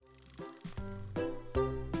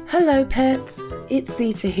Hello pets, it's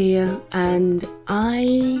Zita here, and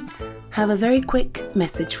I have a very quick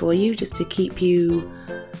message for you just to keep you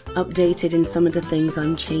updated in some of the things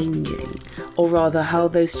I'm changing, or rather how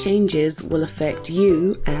those changes will affect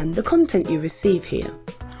you and the content you receive here.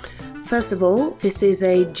 First of all, this is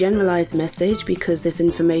a generalized message because this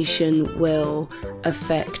information will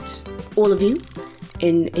affect all of you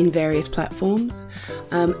in various platforms,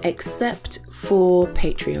 except for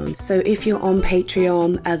Patreon. So if you're on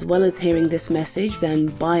Patreon as well as hearing this message, then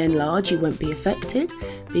by and large you won't be affected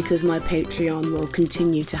because my Patreon will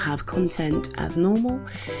continue to have content as normal.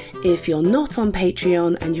 If you're not on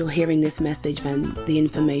Patreon and you're hearing this message, then the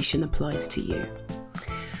information applies to you.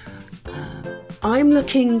 I'm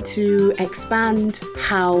looking to expand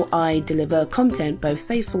how I deliver content, both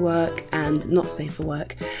safe for work and not safe for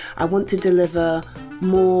work. I want to deliver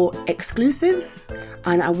more exclusives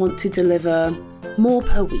and I want to deliver more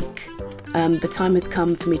per week. The time has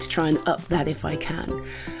come for me to try and up that if I can.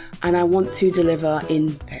 And I want to deliver in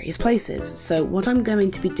various places. So what I'm going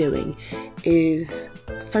to be doing is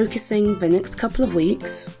focusing the next couple of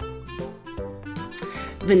weeks,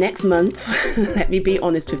 the next month, let me be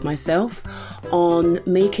honest with myself, on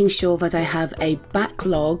making sure that I have a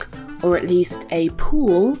backlog or at least a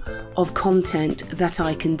pool of content that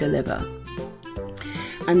I can deliver.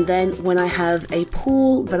 And then when I have a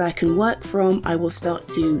pool that I can work from, I will start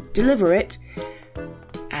to deliver it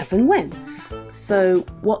as and when. So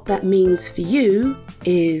what that means for you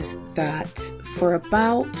is that for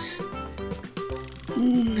about,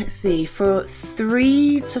 for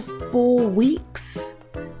 3 to 4 weeks,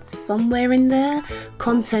 somewhere in there,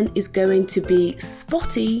 content is going to be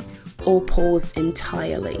spotty or paused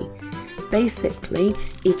entirely. Basically,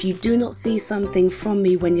 if you do not see something from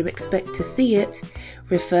me when you expect to see it,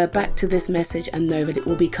 refer back to this message and know that it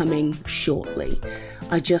will be coming shortly.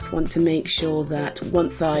 I just want to make sure that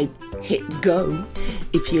once I hit go,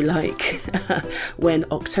 if you like, when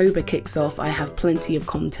October kicks off, I have plenty of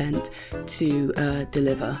content to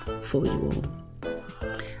deliver for you all.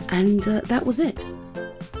 And that was it.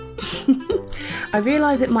 I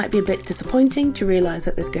realise it might be a bit disappointing to realise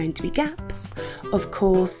that there's going to be gaps. Of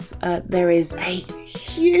course, there is a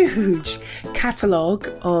huge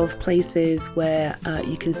catalogue of places where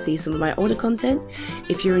you can see some of my older content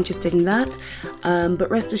if you're interested in that.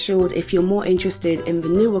 But rest assured, if you're more interested in the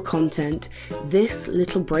newer content, this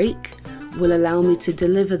little break will allow me to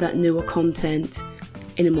deliver that newer content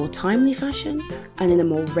in a more timely fashion and in a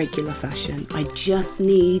more regular fashion. I just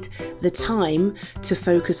need the time to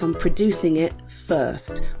focus on producing it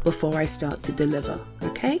first before I start to deliver,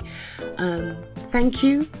 okay? Thank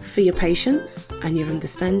you for your patience and your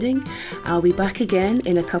understanding. I'll be back again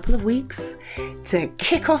in a couple of weeks to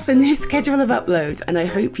kick off a new schedule of uploads, and I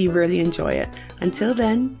hope you really enjoy it. Until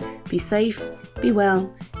then, be safe, be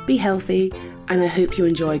well, be healthy, and I hope you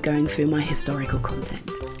enjoy going through my historical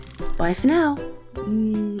content. Bye for now.